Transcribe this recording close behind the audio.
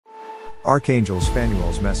Archangel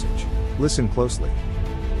Phanuel's message. Listen closely.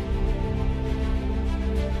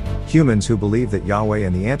 Humans who believe that Yahweh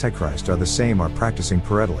and the antichrist are the same are practicing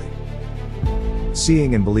pareidolie.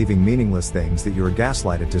 Seeing and believing meaningless things that you are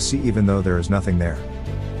gaslighted to see even though there is nothing there.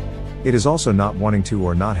 It is also not wanting to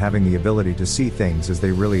or not having the ability to see things as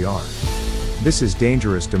they really are. This is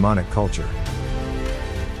dangerous demonic culture.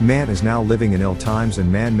 Man is now living in ill times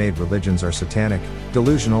and man-made religions are satanic,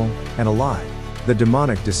 delusional, and a lie. The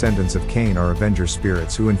demonic descendants of Cain are avenger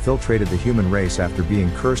spirits who infiltrated the human race after being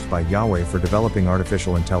cursed by Yahweh for developing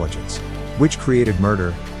artificial intelligence, which created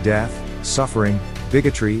murder, death, suffering,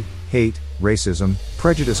 bigotry, hate, racism,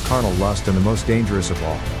 prejudice, carnal lust, and the most dangerous of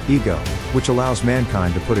all, ego, which allows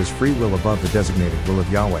mankind to put his free will above the designated will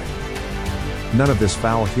of Yahweh. None of this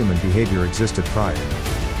foul human behavior existed prior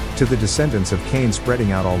to the descendants of Cain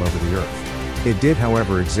spreading out all over the earth. It did,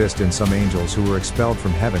 however, exist in some angels who were expelled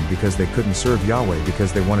from heaven because they couldn't serve Yahweh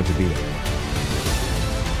because they wanted to be it.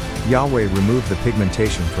 Yahweh removed the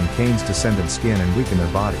pigmentation from Cain's descendants' skin and weakened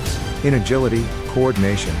their bodies in agility,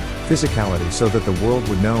 coordination, physicality so that the world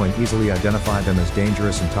would know and easily identify them as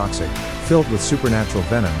dangerous and toxic, filled with supernatural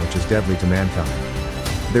venom which is deadly to mankind.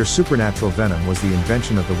 Their supernatural venom was the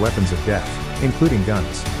invention of the weapons of death, including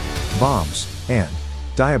guns, bombs, and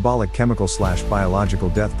diabolic chemical/biological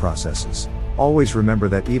death processes. Always remember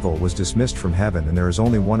that evil was dismissed from heaven and there is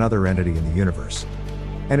only one other entity in the universe.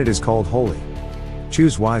 And it is called holy.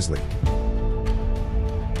 Choose wisely.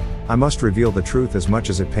 I must reveal the truth as much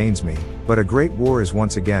as it pains me, but a great war is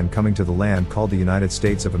once again coming to the land called the United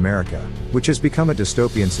States of America, which has become a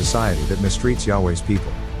dystopian society that mistreats Yahweh's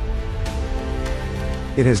people.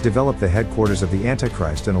 It has developed the headquarters of the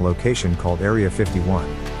Antichrist in a location called Area 51.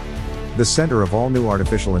 The center of all new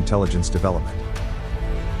artificial intelligence development.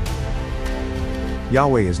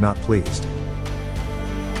 Yahweh is not pleased.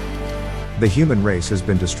 The human race has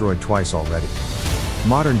been destroyed twice already.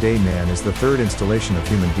 Modern-day man is the third installation of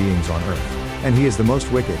human beings on earth, and he is the most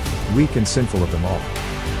wicked, weak and sinful of them all.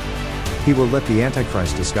 He will let the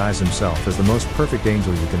Antichrist disguise himself as the most perfect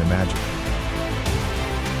angel you can imagine.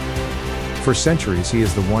 For centuries he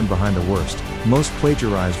is the one behind the worst, most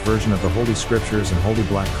plagiarized version of the Holy Scriptures and Holy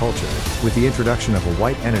Black culture, with the introduction of a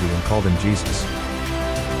white entity and called him Jesus.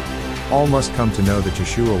 All must come to know that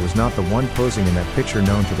Yeshua was not the one posing in that picture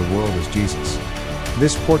known to the world as Jesus.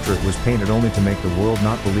 This portrait was painted only to make the world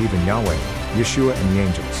not believe in Yahweh, Yeshua and the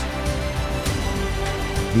angels.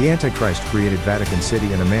 The Antichrist created Vatican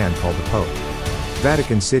City and a man called the Pope.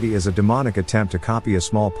 Vatican City is a demonic attempt to copy a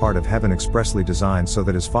small part of heaven expressly designed so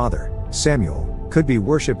that his father, Samuel, could be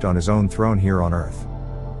worshipped on his own throne here on earth.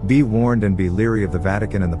 Be warned and be leery of the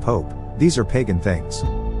Vatican and the Pope, these are pagan things.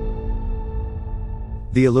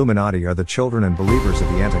 The Illuminati are the children and believers of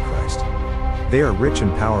the Antichrist. They are rich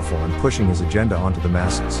and powerful and pushing his agenda onto the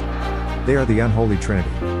masses. They are the unholy trinity.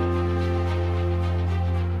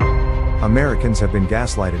 Americans have been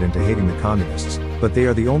gaslighted into hating the communists, but they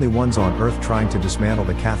are the only ones on earth trying to dismantle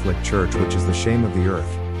the Catholic Church, which is the shame of the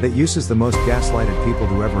earth, that uses the most gaslighted people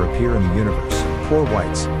to ever appear in the universe, poor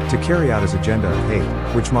whites, to carry out his agenda of hate,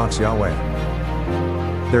 which mocks Yahweh.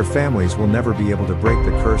 Their families will never be able to break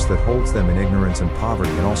the curse that holds them in ignorance and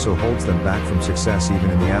poverty and also holds them back from success even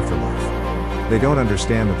in the afterlife. They don't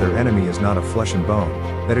understand that their enemy is not of flesh and bone,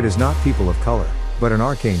 that it is not people of color, but an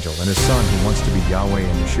archangel and his son who wants to be Yahweh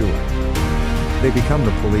and Yeshua. They become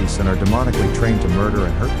the police and are demonically trained to murder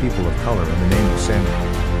and hurt people of color in the name of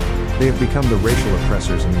Samuel. They have become the racial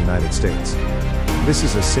oppressors in the United States. This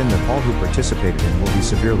is a sin that all who participated in will be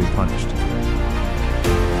severely punished.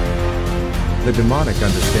 The demonic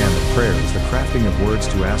understand that prayer is the crafting of words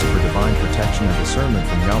to ask for divine protection and discernment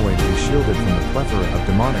from Yahweh to be shielded from the plethora of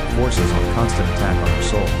demonic forces on constant attack on our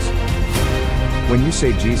souls. When you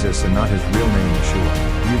say Jesus and not his real name Yeshua,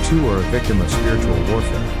 you too are a victim of spiritual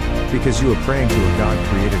warfare, because you are praying to a God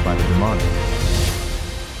created by the demonic.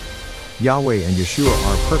 Yahweh and Yeshua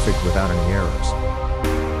are perfect without any errors,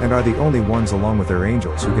 and are the only ones along with their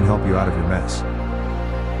angels who can help you out of your mess.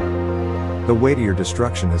 The way to your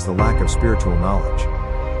destruction is the lack of spiritual knowledge.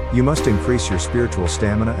 You must increase your spiritual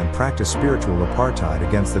stamina and practice spiritual apartheid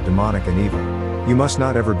against the demonic and evil. You must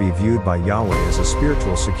not ever be viewed by Yahweh as a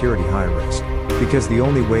spiritual security high risk, because the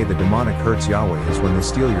only way the demonic hurts Yahweh is when they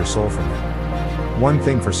steal your soul from him. One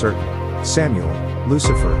thing for certain, Samuel,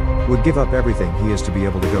 Lucifer, would give up everything he is to be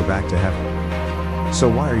able to go back to heaven. So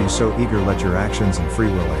why are you so eager to let your actions and free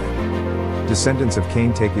will end? Descendants of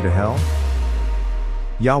Cain take you to hell?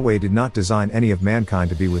 Yahweh did not design any of mankind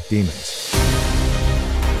to be with demons.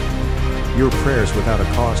 Your prayers without a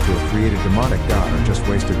cause to a created demonic God are just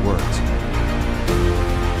wasted words.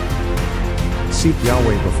 Seek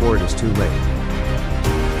Yahweh before it is too late.